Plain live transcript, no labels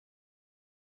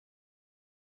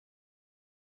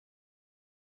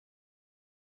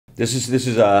This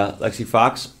is Lexi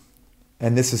Fox.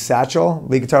 And this is Satchel,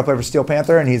 lead guitar player for Steel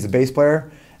Panther, and he's the bass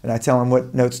player. And I tell him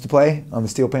what notes to play on the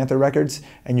Steel Panther records.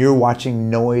 And you're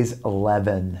watching Noise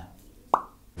 11.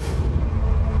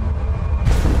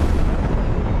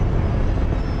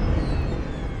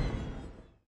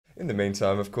 In the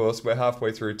meantime, of course, we're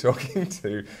halfway through talking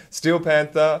to Steel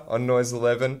Panther on Noise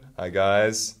 11. Hi,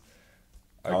 guys.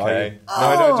 Okay.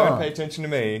 No, don't pay attention to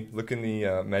me. Look in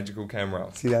the magical camera.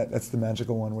 See that? That's the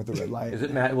magical one with the red light. Is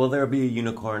it Will there be a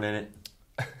unicorn in it?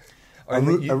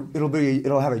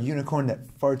 It'll have a unicorn that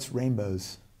farts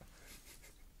rainbows.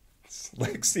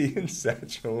 Lexi and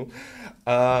Satchel.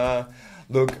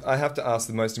 Look, I have to ask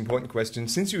the most important question.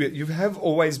 Since you have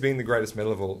always been the greatest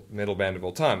metal band of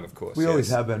all time, of course. We always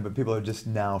have been, but people are just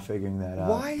now figuring that out.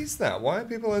 Why is that? Why are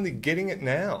people only getting it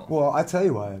now? Well, I tell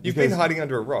you why. You've been hiding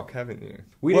under a rock, haven't you?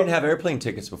 We didn't have airplane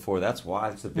tickets before. That's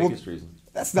why. It's the biggest reason.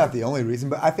 That's not the only reason,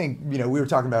 but I think we were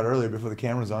talking about earlier before the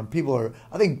camera was on. People are.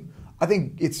 I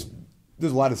think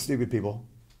there's a lot of stupid people,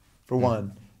 for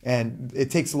one. And it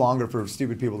takes longer for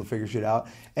stupid people to figure shit out.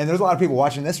 And there's a lot of people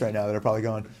watching this right now that are probably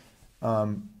going,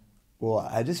 well,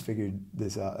 I just figured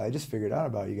this out. I just figured out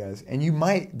about you guys. And you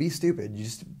might be stupid. You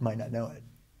just might not know it.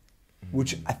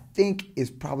 Which I think is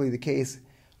probably the case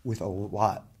with a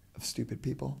lot of stupid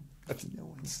people.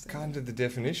 That's kind of the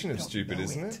definition of stupid,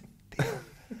 isn't it?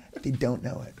 They don't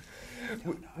know it.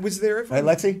 Was there ever... Right,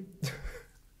 Lexi?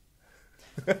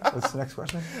 What's the next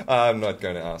question? I'm not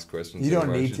going to ask questions. You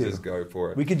don't need to. Just go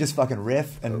for it. We could just fucking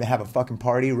riff and have a fucking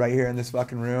party right here in this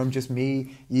fucking room. Just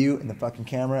me, you, and the fucking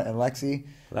camera, and Lexi.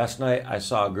 Last night I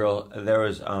saw a girl. There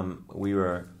was I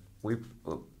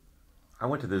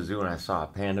went to the zoo and I saw a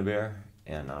panda bear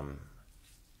and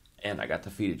I got to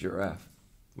feed a giraffe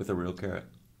with a real carrot.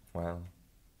 Wow.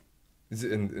 Is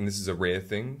it, and this is a rare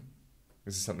thing?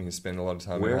 This is something you spend a lot of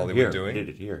time in Hollywood here. doing? I did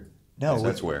it here. No, yes,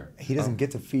 that's where. He doesn't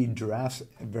get to feed giraffes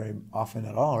very often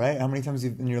at all, right? How many times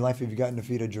in your life have you gotten to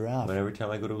feed a giraffe? But every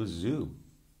time I go to a zoo.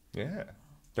 Yeah.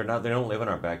 They don't live in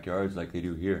our backyards like they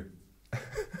do here.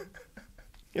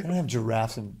 They don't have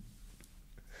giraffes in...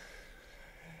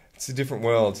 It's a different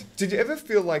world. Did you ever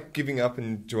feel like giving up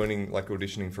and joining, like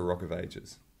auditioning for Rock of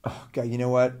Ages? Oh, God, you know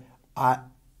what?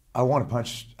 I want to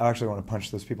punch... I actually want to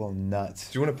punch those people in the nuts.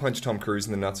 Do you want to punch Tom Cruise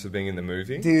in the nuts for being in the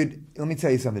movie? Dude, let me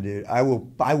tell you something, dude. I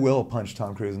will punch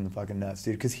Tom Cruise in the fucking nuts,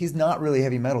 dude, because he's not really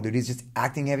heavy metal, dude. He's just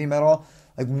acting heavy metal.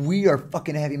 Like, we are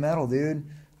fucking heavy metal, dude.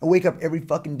 I wake up every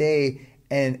fucking day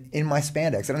and in my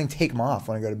spandex. I don't even take them off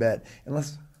when I go to bed.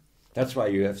 Unless... That's why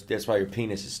your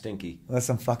penis is stinky. Unless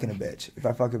I'm fucking a bitch. If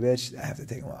I fuck a bitch, I have to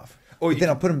take them off. Or then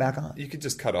I'll put them back on. You could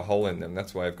just cut a hole in them.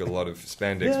 That's why I've got a lot of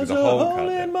spandex There's with a hole cut. There's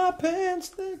a hole in my pants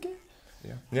thinking.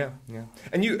 Yeah.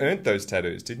 And you earned those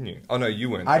tattoos, didn't you? Oh no,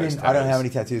 you earned. I didn't. I don't have any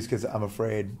tattoos because I'm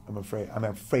afraid. I'm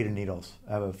afraid of needles.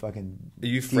 I have a fucking. Are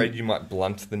you afraid you might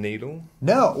blunt the needle?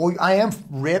 No. Well, I am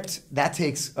ripped. That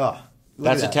takes.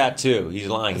 That's a tattoo. He's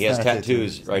lying. He has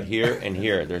tattoos right here and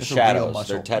here. They're shadows.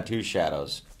 They're tattoo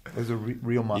shadows. Those are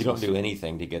real muscles. You don't do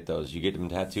anything to get those. You get them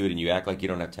tattooed and you act like you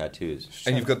don't have tattoos.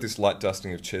 And you've got this light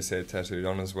dusting of chest hair tattooed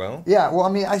on as well? Yeah, well, I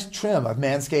mean, I trim. I've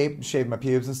manscaped, shaved my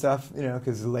pubes and stuff,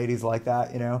 because the ladies like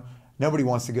that, Nobody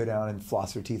wants to go down and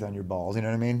floss their teeth on your balls, you know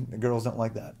what I mean? The girls don't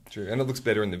like that. True, and it looks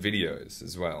better in the videos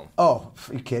as well. Oh,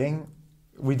 are you kidding?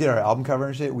 We did our album cover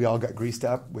and shit. We all got greased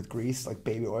up with grease, like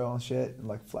baby oil and shit, and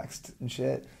like flexed and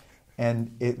shit.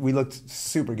 And we looked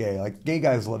super gay. Like, gay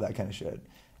guys love that kind of shit.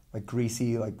 Like,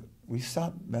 greasy, like... Will you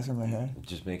stop messing with my hair?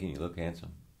 Just making you look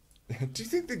handsome. Do you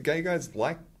think that gay guys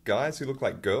like guys who look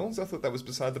like girls? I thought that was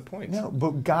beside the point. No,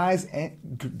 but guys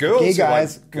and girls, gay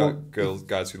guys,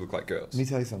 guys who look like girls. Let me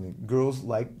tell you something. Girls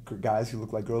like guys who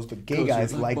look like girls, but gay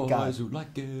guys like guys who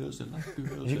like girls and like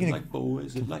girls and like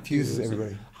boys and like confuses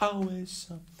everybody. Always.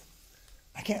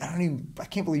 I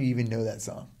can't believe you even know that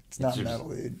song. It's not metal,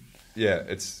 dude. Yeah,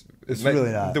 it's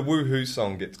really not. The Woohoo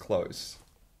song gets close.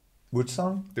 Which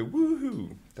song? The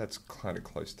Woohoo. That's kind of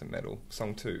close to metal.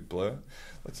 Song 2, Blur.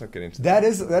 Let's not get into that.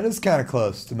 That is kind of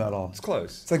close to metal. It's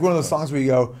close. It's like one of those songs where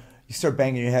you start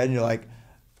banging your head and you're like,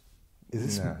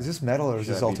 is this metal or is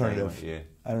this alternative? Yeah.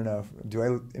 I don't know.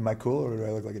 Am I cool or do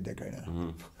I look like a dick right now? Mm-hmm.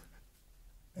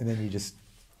 And then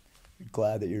you're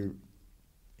glad that you're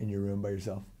in your room by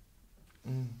yourself.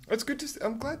 Mm. It's good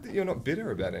I'm glad that you're not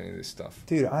bitter about any of this stuff.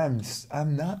 Dude, I'm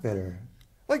not bitter.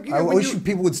 Like, I wish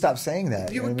people would stop saying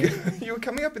that. You were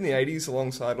coming up in the 80s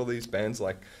alongside all these bands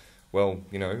like,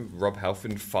 Rob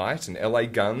Halford Fight and LA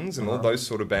Guns and all those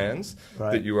sort of bands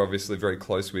that you were obviously very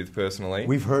close with personally.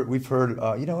 We've heard.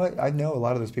 You know what? I know a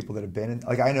lot of those people that have been in.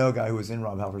 Like, I know a guy who was in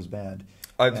Rob Halford's band.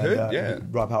 I've heard, yeah.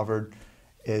 Rob Halford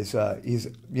is he's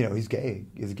gay.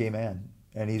 He's a gay man,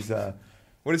 and he's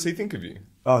What does he think of you?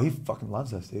 Oh, he fucking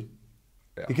loves us, dude.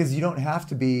 Yeah. Because you don't have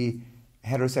to be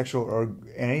heterosexual or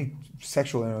any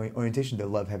sexual orientation to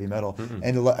love heavy metal.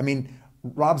 And I mean,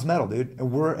 Rob's metal, dude.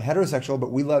 And we're heterosexual,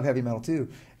 but we love heavy metal too.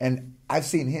 And I've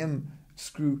seen him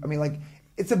screw. I mean, like,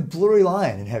 it's a blurry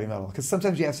line in heavy metal because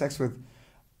sometimes you have sex with,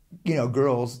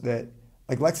 girls that,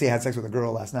 like Lexi had sex with a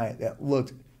girl last night that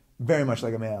looked very much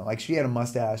like a man. Like, she had a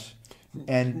mustache.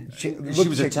 And she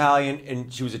was Italian,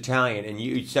 and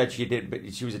you said she did,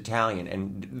 but she was Italian,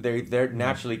 and they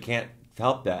naturally can't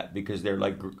help that because they're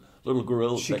like little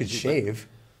girls. She could shave.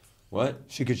 Like, what?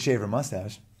 She could shave her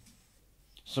mustache.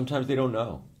 Sometimes they don't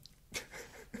know.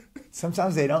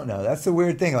 Sometimes they don't know. That's the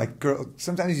weird thing. Like,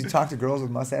 sometimes you talk to girls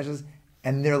with mustaches,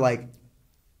 and they're like,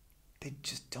 they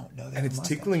just don't know that. And it's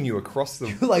tickling you across the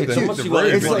like, the, dude, the room.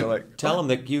 it's Like, tell them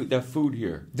that there's food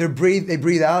here. They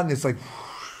breathe out, and it's like,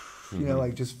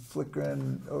 like just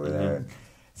flickering over there.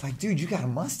 It's like, dude, you got a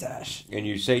mustache. And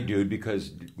you say dude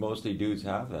because mostly dudes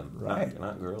have them, right?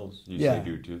 Not girls. You Yeah. say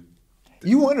dude too.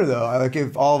 You wonder though, like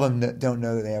if all of them don't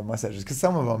know that they have mustaches, because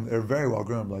some of them are very well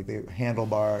groomed, like the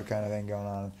handlebar kind of thing going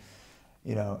on.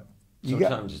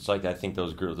 Sometimes it's like I think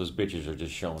those bitches are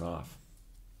just showing off.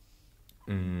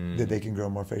 That they can grow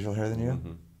more facial hair than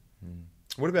you.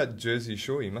 What about Jersey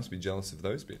Shore? You must be jealous of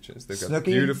those bitches. They've got Snooki?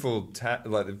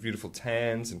 beautiful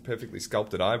tans and perfectly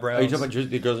sculpted eyebrows. Are you talking about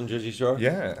the girls in Jersey Shore?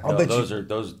 Yeah. I'll No, bet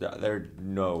those. They're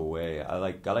no way. I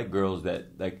like girls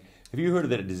that like. Have you heard of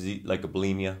that disease like a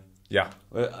bulimia? Yeah.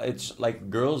 It's like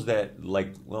girls that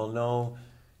like. Well, no.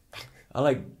 I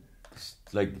like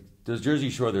there's Jersey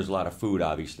Shore. There's a lot of food,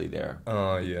 obviously there.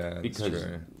 Oh yeah, that's because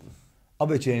true. I'll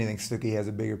bet you anything Snooki has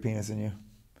a bigger penis than you.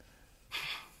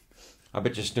 I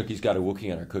bet you Snooki's got a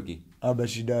Wookiee on her cookie. I'll bet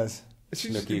she does.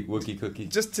 Snooki, Wookiee cookie.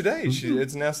 Just today,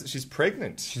 it's announced that she's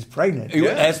pregnant. She's pregnant.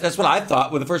 Yeah. That's what I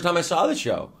thought the first time I saw the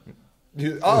show.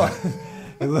 It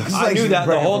looks I like knew she's that the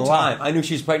pregnant whole for a while. time. I knew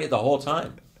she's pregnant the whole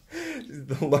time.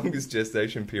 The longest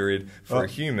gestation period for a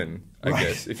human, I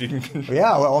guess. If you can.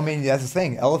 Yeah, well, I mean, that's the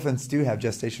thing. Elephants do have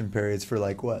gestation periods for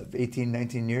like, what, 18,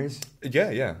 19 years? Yeah.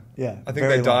 Yeah. I think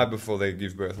very they die long. before they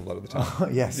give birth a lot of the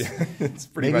time. Yes. Yeah, it's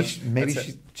pretty maybe much. maybe that's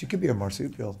it. she could be a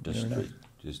marsupial. You never know.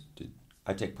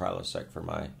 I take Prilosec for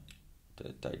my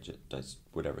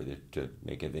whatever to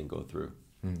make everything go through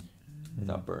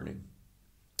without burning.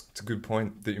 It's a good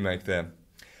point that you make there.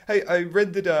 Hey, I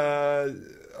read that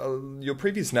your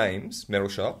previous names, Metal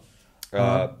Shop,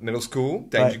 Metal School,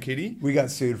 Danger Right. Kitty. We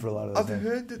got sued for a lot of those I've things.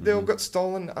 heard that they all got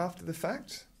stolen after the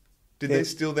fact. Did they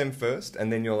steal them first,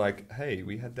 and then you're like, "Hey,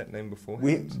 we had that name before"?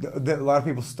 A lot of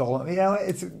people stole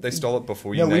it. They stole it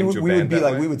before you named your we band would be that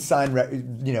like, way? we would sign,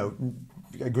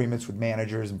 agreements with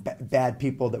managers and bad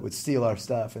people that would steal our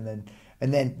stuff, and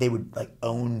then they would like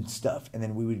own stuff, and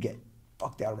then we would get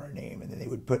fucked out of our name, and then they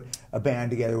would put a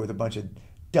band together with a bunch of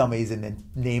dummies, and then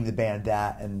name the band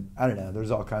that, and I don't know.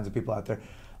 There's all kinds of people out there,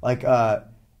 like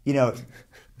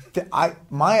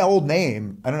my old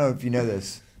name. I don't know if you know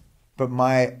this, but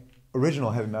my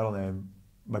original heavy metal name,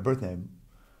 my birth name,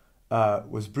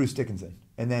 was Bruce Dickinson.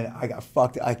 And then I got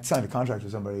fucked. I signed a contract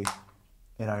with somebody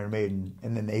in Iron Maiden,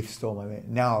 and then they stole my name.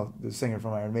 Now the singer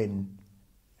from Iron Maiden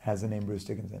has the name Bruce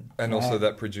Dickinson. And also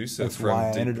that producer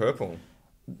from Deep Purple.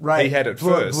 Right. He had it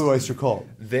first. Blue Oyster Cult.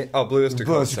 Blue Oyster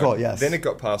Cult. Cult, yes. Then it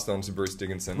got passed on to Bruce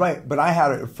Dickinson. Right, but I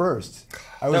had it first.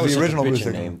 I was the original Bruce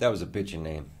Dickinson. Name. That was a bitching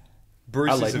name.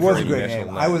 Bruce is a was very a great metal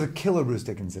name. I was a killer Bruce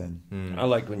Dickinson. I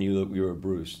liked when you were a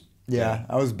Bruce. Yeah,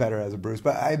 I was better as a Bruce.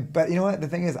 But you know what? The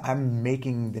thing is, I'm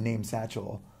making the name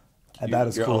Satchel.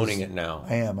 You're owning it now.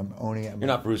 I am. I'm owning it. You're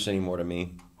not Bruce anymore to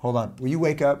me. Hold on. Will you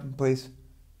wake up, please?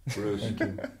 Bruce. Thank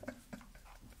you.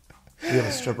 We have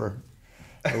a stripper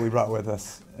that we brought with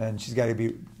us, and she's got to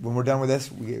be. When we're done with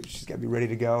this, she's got to be ready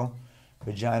to go.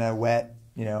 Vagina wet.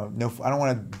 No. I don't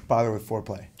want to bother with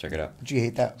foreplay. Check it out. Don't you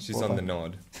hate that? She's foreplay? on the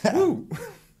nod. Woo!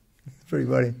 Pretty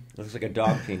funny. Looks like a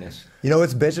dog penis. You know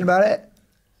what's bitching about it?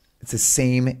 It's the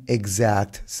same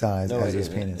exact size as his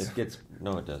penis.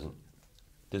 No, it doesn't.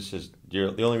 This is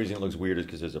the only reason it looks weird is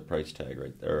because there's a price tag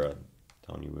right there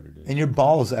telling you what it is. And your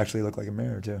balls actually look like a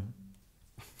mirror too.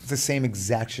 It's the same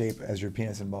exact shape as your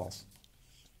penis and balls.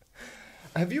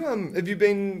 Have you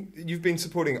been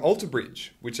supporting Alter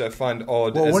Bridge, which I find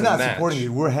odd. Well, as we're a not match. supporting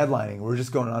you. We're headlining. We're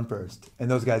just going on first, and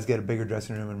those guys get a bigger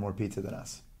dressing room and more pizza than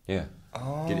us. Yeah.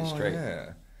 Oh, Get it straight.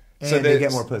 Yeah. And they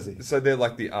get more pussy. So they're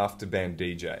like the after band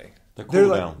DJ. They're cool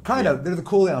They're down. like kind of. They're the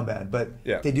cool down band, but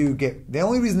Yeah. they do get. The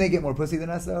only reason they get more pussy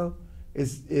than us though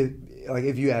is like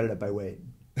if you add it up by weight.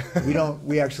 We don't.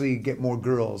 We actually get more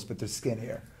girls, but they're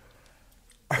skinnier.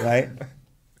 Right.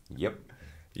 Yep.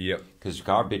 Yep. Because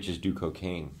our bitches do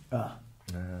cocaine.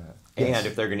 And Yes.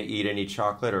 if they're going to eat any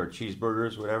chocolate or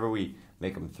cheeseburgers, whatever, we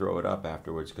make them throw it up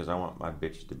afterwards because I want my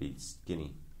bitch to be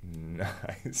skinny.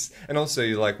 Nice. And also,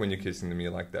 you like when you're kissing them, you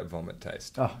like that vomit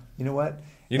taste. Oh, you know what?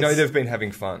 You know they've been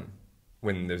having fun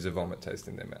when there's a vomit taste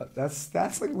in their mouth.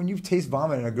 That's like when you taste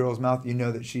vomit in a girl's mouth, you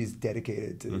know that she's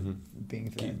dedicated to being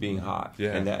thin. Keep being hot.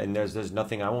 Yeah. And there's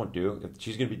nothing I won't do. If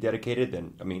she's going to be dedicated,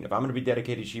 then, I mean, if I'm going to be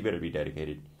dedicated, she better be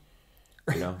dedicated.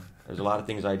 You know? There's a lot of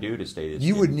things I do to stay this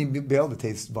You skinny. wouldn't even be able to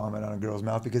taste vomit on a girl's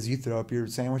mouth because you throw up your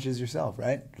sandwiches yourself,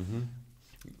 right?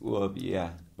 Well,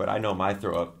 yeah. But I know my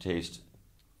throw up tastes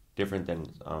different than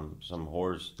some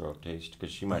whore's throw up taste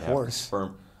because she might have horse?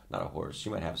 sperm. Not a horse. She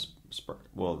might have sperm.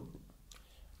 Well,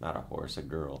 not a horse, a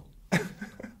girl.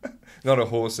 Not a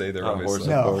horse either, Not a horse,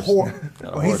 obviously. of No, course. whore.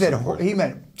 Not a Well, he horse, said of course. he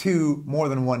meant more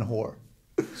than one whore.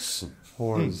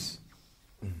 Whores.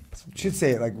 Should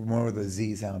say it like more with a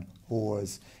Z sound.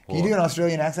 Whores. Can you do an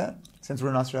Australian accent? Since we're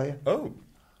in Australia. Oh,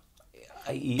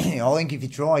 I eat. I think if you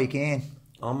try, you can.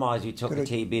 I might as well talk Coulda-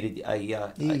 to you a bit. There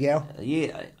you go.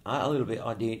 Yeah, a little bit.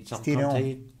 I did something Still to on.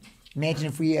 you. Imagine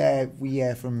if we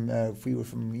were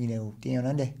from down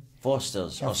under.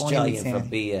 Foster's, How funny Australian it for sound.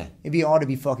 beer. It'd be hard to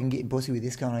be fucking getting pussy with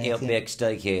this kind of accent. Outback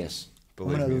Steakhouse. I'm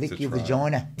believe gonna me, lick it's a your try.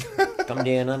 vagina. Come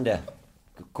down under.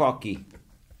 Crocky.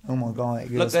 Oh my god!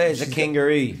 Look, there's a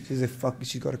kangaroo.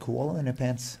 She's got a koala in her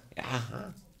pants.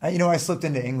 Uh-huh. You know, I slipped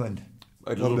into England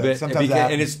A little bit. Sometimes and,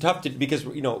 that and it's tough to because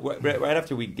right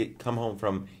after we come home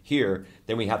from here,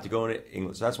 then we have to go into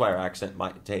English. So that's why our accent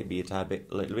might be a tad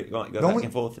bit, little bit go back only-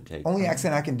 and forth. And take. only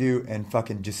accent I can do and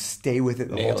fucking just stay with it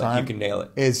the Nail whole it. time. You can nail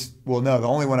it. The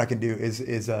only one I can do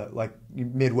is like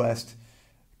Midwest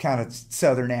kind of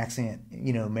Southern accent,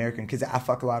 American, because I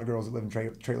fuck a lot of girls that live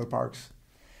in trailer parks.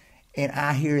 And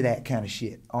I hear that kind of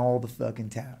shit all the fucking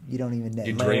time. You don't even know.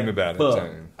 you Man, dream about it, fuck.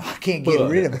 don't you? I can't get Fuck.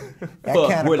 rid of it. That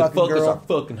Fuck, kind where of the fucking fuck is girl our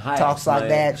fucking house, talks like man?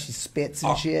 that. She spits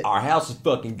and shit. Our house is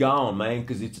fucking gone, man,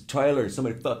 because it's a trailer.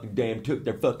 Somebody fucking damn took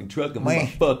their fucking truck and moved my Man,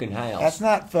 fucking house. That's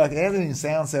not fucking. That doesn't even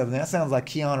sound Southern. That sounds like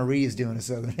Keanu Reeves doing a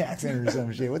Southern accent or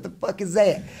some shit. What the fuck is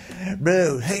that,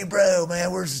 bro? Hey, bro,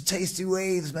 man, where's the tasty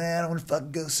waves, man? I want to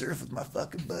fucking go surf with my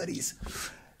fucking buddies.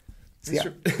 So, yeah.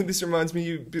 This reminds me,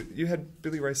 you had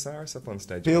Billy Ray Cyrus up on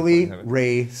stage. Billy haven't you?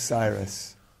 Ray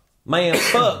Cyrus. Man,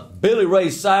 fuck Billy Ray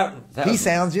Cyrus. He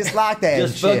sounds just like that.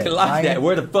 just and shit. fucking like I that. ain't-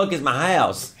 Where the fuck is my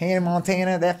house? Hannah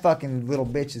Montana, that fucking little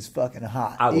bitch is fucking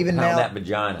hot. I will Even pound now, that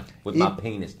vagina with my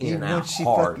penis in even and out when she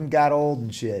hard. fucking got old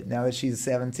and shit. Now that she's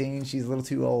 17, she's a little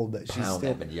too old, but she's Pound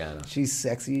still that vagina. she's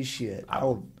sexy as shit. I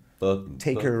will Fucking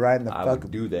take fuck. her right in the I fuck-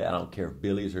 would do that. I don't care if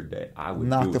Billy's her dad. I would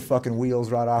knock do the it. fucking wheels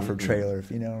right off her trailer,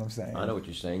 if you know what I'm saying. I know what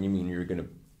you're saying. You mean you're gonna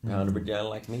pound a vagina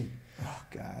like me? Oh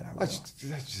God, I will. That's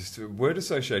just a word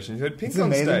association. You had Pink It's on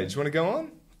amazing. stage. You want to go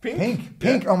on? Pink.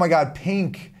 Yeah. Oh my God,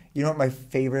 Pink. You know what my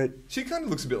favorite? She kind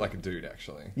of looks a bit like a dude,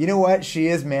 actually. You know what? She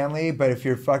is manly, but if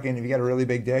you got a really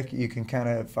big dick, you can kind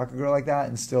of fuck a girl like that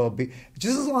and still be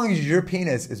just as long as your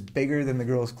penis is bigger than the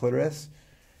girl's clitoris,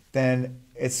 then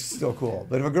it's still cool.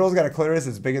 But if a girl's got a clitoris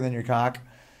that's bigger than your cock,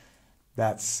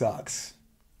 that sucks.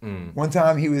 One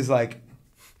time he was like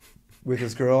with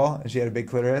this girl and she had a big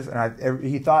clitoris, and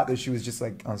he thought that she was just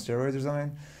like on steroids or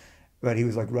something, but he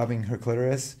was like rubbing her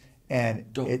clitoris, and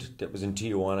That was in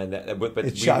Tijuana. But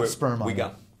it we shot sperm on We it.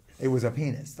 got. It was a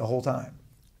penis the whole time,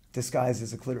 disguised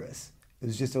as a clitoris. It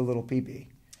was just a little pee-pee.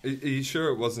 Are you sure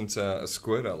it wasn't a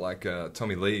squirter like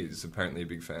Tommy Lee is apparently a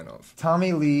big fan of?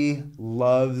 Tommy Lee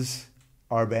loves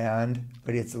our band,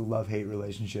 but it's a love-hate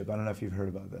relationship. I don't know if you've heard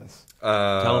about this.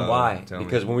 Tell them why. tell me.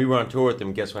 Because when we were on tour with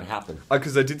them, guess what happened?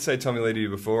 Because I did say Tommy Lee to you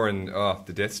before, and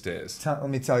the death stares. Let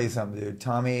me tell you something, dude.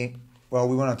 Tommy, well,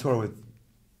 we went on tour with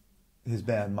his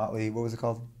band, Motley. What was it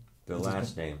called? The What's his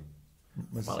last name.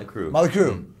 Was- Motley Crue. Motley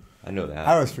Crue. I know that.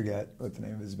 I always forget what the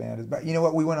name of his band is. But you know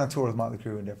what? We went on tour with Motley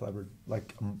Crue and Def Leppard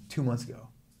like 2 months ago.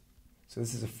 So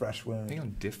this is a fresh wound. Hang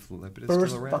on, Def Leppard is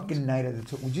First still around? fucking night of the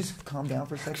tour. Would you just calm down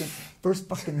for a second? First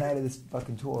fucking night of this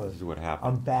fucking tour. This is what happened.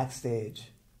 I'm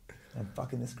backstage. And I'm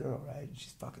fucking this girl, right? And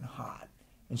she's fucking hot.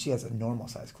 And she has a normal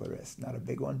sized clitoris, not a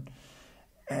big one.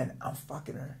 And I'm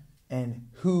fucking her. And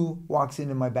who walks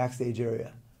into my backstage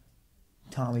area?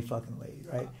 Tommy fucking Lee,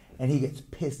 right? And he gets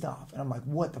pissed off. And I'm like,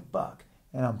 what the fuck?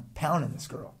 And I'm pounding this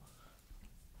girl.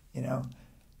 You know?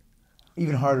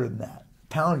 Even harder than that.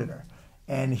 Pounding her.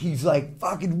 And he's like,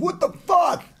 fucking, what the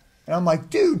fuck? And I'm like,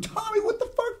 dude, Tommy, what the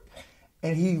fuck?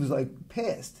 And he was like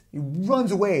pissed. He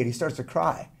runs away and he starts to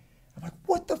cry. I'm like,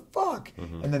 what the fuck?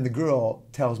 Mm-hmm. And then the girl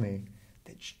tells me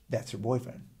that that's her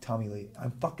boyfriend, Tommy Lee.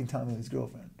 I'm fucking Tommy Lee's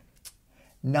girlfriend.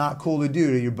 Not cool to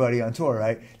do to your buddy on tour,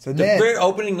 right? So The then, very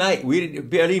opening night, we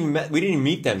didn't even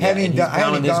meet them yet. Haven't And he's done- I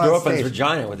haven't pounding his gone on girlfriend's stage.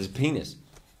 vagina with his penis.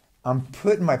 I'm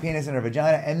putting my penis in her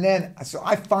vagina, and then so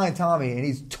I find Tommy, and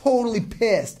he's totally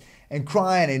pissed and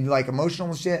crying and like emotional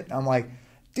and shit. I'm like,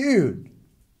 dude,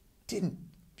 didn't.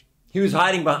 He was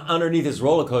hiding underneath his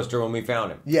roller coaster when we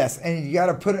found him. Yes, and you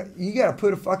gotta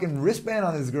put a fucking wristband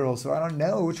on this girl, so I don't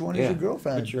know which one is your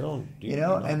girlfriend. Put your own. You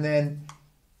know, and then,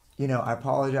 I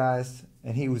apologized,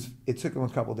 and it took him a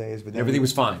couple days, but then everything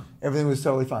was fine. Everything was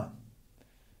totally fine.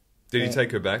 Did he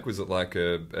take her back? Was it like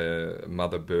a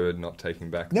mother bird not taking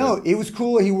back? No, it was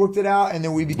cool. He worked it out, and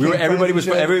then we became.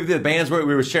 The bands were.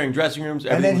 We were sharing dressing rooms.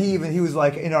 And then he was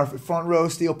like in our front row,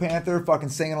 Steel Panther, fucking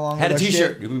singing along. Had with a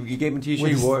T-shirt. Shit, You gave him a T-shirt.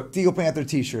 with He wore it. Steel Panther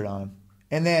T-shirt on,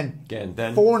 and then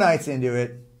 4 nights into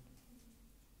it,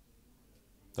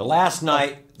 the last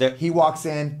night that he walks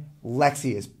in,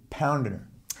 Lexxi is pounding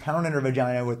her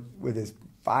vagina with his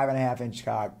 5.5-inch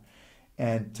cock.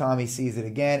 And Tommy sees it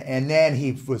again, and then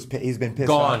he's been pissed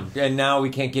gone, off. and now we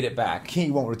can't get it back.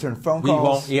 He won't return phone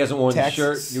calls. He hasn't worn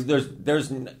texts. the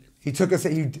shirt.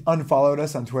 He unfollowed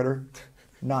us on Twitter.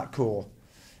 Not cool.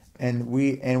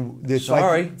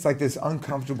 It's like this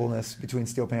uncomfortableness between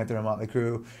Steel Panther and Motley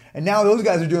Crue. And now those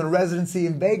guys are doing a residency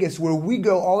in Vegas where we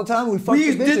go all the time. We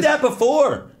did that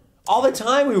before. All the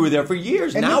time we were there for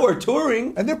years. And now we're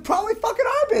touring. And they're probably fucking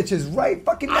our bitches right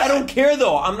fucking now. I don't care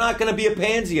though. I'm not going to be a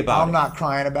pansy about it. I'm not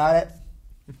crying about it.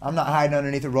 I'm not hiding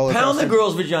underneath a roller coaster. Pound the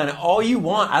girl's vagina all you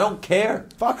want. I don't care.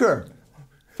 Fuck her.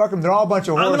 Fuck them. They're all a bunch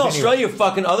of whores. I'm in Australia anyway.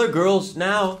 fucking other girls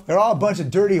now. They're all a bunch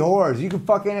of dirty whores. You can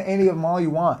fuck any of them all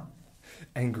you want.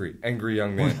 Angry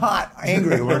young man. We're not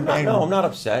angry. We're angry. No, I'm not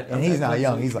upset. And he's not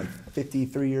young. He's like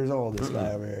 53 years old, this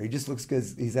guy over here. He just looks good.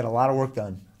 He's had a lot of work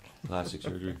done. Plastic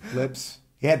surgery. Lips.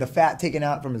 He had the fat taken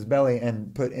out from his belly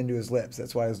and put into his lips.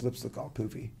 That's why his lips look all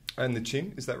poofy. And the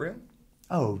chin, is that real?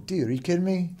 Oh, dude, are you kidding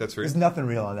me? That's real? There's nothing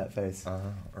real on that face.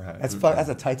 Right. That's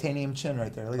a titanium chin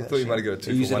right there. Look at I that thought you shit. might have got a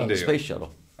 2 Use for it 1 on the deal. space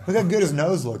shuttle. Look how good his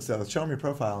nose looks, though. Show him your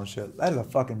profile and shit. That is a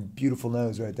fucking beautiful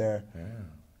nose right there. Yeah.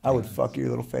 I would fuck your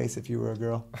little face if you were a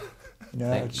girl.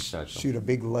 Thank I'd you, Satchel. shoot a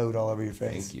big load all over your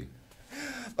face. Thank you.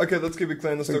 Okay, let's keep it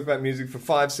clean. Let's talk about music for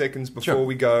 5 seconds before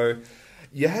we go.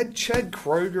 You had Chad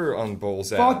Kroeger on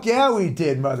Balls Out. Fuck yeah, we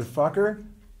did, motherfucker.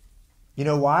 You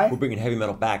know why? We're bringing heavy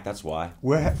metal back. That's why.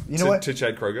 You know what? To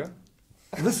Chad Kroeger?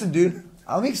 Listen, dude.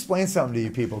 Let me explain something to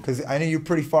you people, because I know you're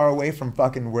pretty far away from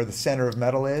fucking where the center of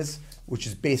metal is, which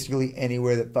is basically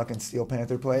anywhere that fucking Steel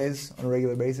Panther plays on a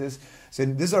regular basis. So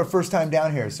this is our first time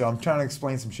down here, so I'm trying to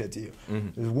explain some shit to you. Mm-hmm.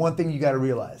 There's one thing you got to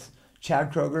realize.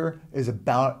 Chad Kroeger is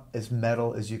about as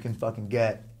metal as you can fucking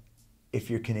get if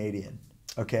you're Canadian,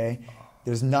 okay?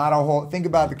 There's not a whole... Think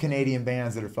about the Canadian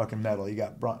bands that are fucking metal. You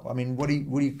got... what do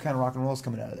you kind of rock and roll is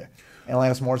coming out of there?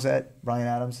 Alanis Morissette, Bryan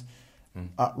Adams,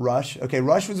 Rush. Okay,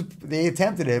 Rush was... They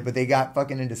attempted it, but they got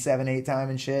fucking into 7/8 time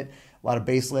and shit. A lot of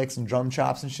bass licks and drum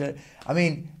chops and shit. I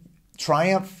mean,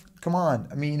 Triumph, come on.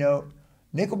 I mean,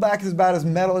 Nickelback is about as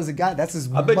metal as it got. That's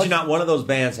as I bet you not one of those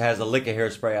bands has a lick of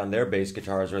hairspray on their bass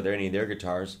guitars or any of their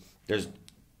guitars. There's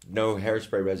no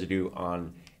hairspray residue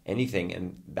on anything,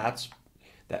 and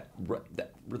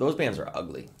those bands are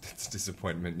ugly. It's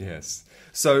disappointment, yes.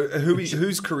 So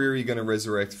whose career are you going to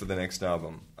resurrect for the next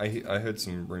album? I heard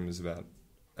some rumors about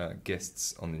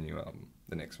guests on the new album,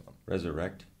 the next one.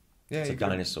 Resurrect? Yeah, it's a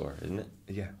dinosaur, isn't it?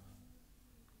 Yeah.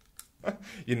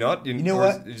 You're not? You know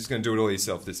what? You're just going to do it all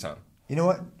yourself this time? You know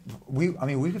what? We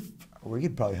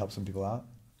could probably help some people out.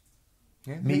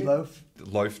 Yeah, Meatloaf.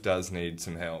 Loaf does need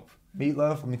some help.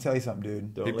 Meatloaf, let me tell you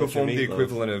something, dude. He performed the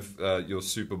equivalent of your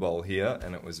Super Bowl here,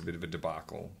 and it was a bit of a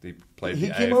debacle. He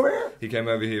came over here? He came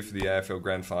over here for the AFL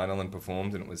Grand Final and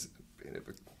performed, and it was a bit of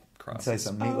a crisis. I'll tell you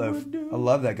something, Meatloaf. I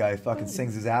love that guy. He fucking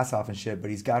sings his ass off and shit,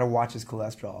 but he's got to watch his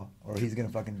cholesterol, or he's gonna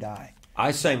fucking die.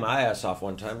 I sang my ass off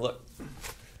one time. Look.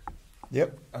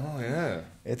 Yep. Oh yeah.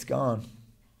 It's gone.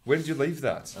 Where did you leave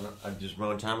that? I just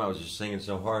one time I was just singing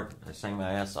so hard I sang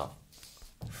my ass off.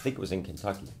 I think it was in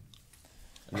Kentucky.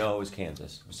 No, it was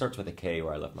Kansas. It starts with a K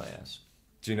where I left my ass.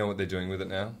 Do you know what they're doing with it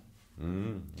now? I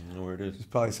don't know where it is. There's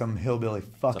probably some hillbilly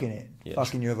fucking it. Yeah.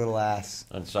 Fucking your little ass.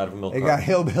 On the side of a milk They carton. got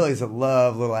hillbillies that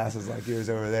love little asses like yours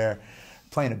over there.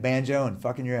 Playing a banjo and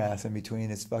fucking your ass in between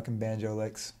his fucking banjo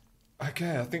licks.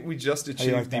 Okay, I think we just you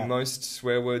achieved like the that? most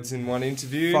swear words in one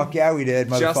interview. Fuck yeah, we did,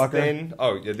 motherfucker. Just then.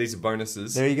 Oh, yeah, these are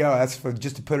bonuses. There you go. That's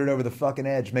just to put it over the fucking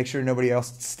edge. Make sure nobody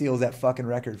else steals that fucking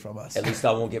record from us. At least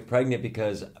I won't get pregnant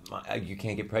because you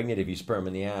can't get pregnant if you sperm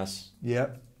in the ass.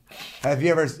 Yep. Have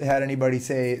you ever had anybody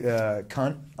say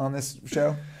cunt on this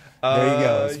show? There you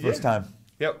go. It's the first time.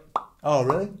 Yep. Oh,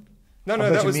 really? No, I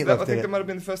that bet was. you I Meatloaf think did that it. might have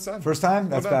been the first time. First time?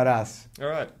 That's Well done. badass. All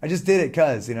right. I just did it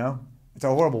because, it's a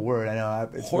horrible word. I know.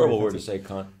 It's Horrible very word to offensive.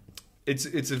 say, cunt. It's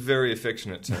a very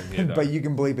affectionate term here, though. But you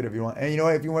can bleep it if you want. And you know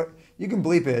what? If you want, you can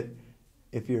bleep it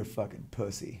if you're a fucking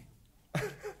pussy.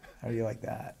 How do you like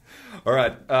that? All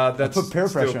right, that's put peer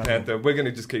pressure Steel on Panther. We're going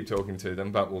to just keep talking to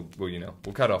them, but we'll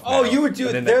cut off. Oh, now. you would do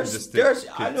And it. then they can There's, just there's.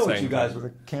 keep I know what saying you guys With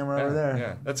would. a camera over there.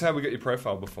 Yeah, that's how we got your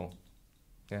profile before.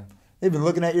 Yeah, They've been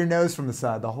looking at your nose from the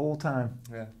side the whole time.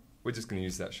 yeah. We're just going to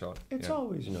use that shot. It's yeah.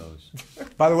 always nose.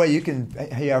 By the way, you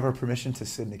have our permission to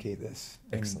syndicate this.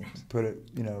 And Excellent. put it,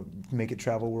 make it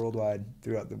travel worldwide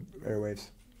throughout the airwaves.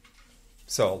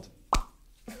 Sold.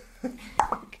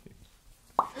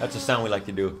 That's a sound we like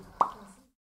to do.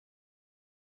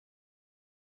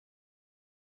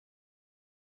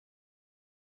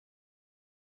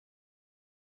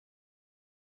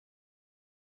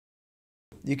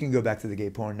 You can go back to the gay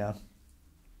porn now.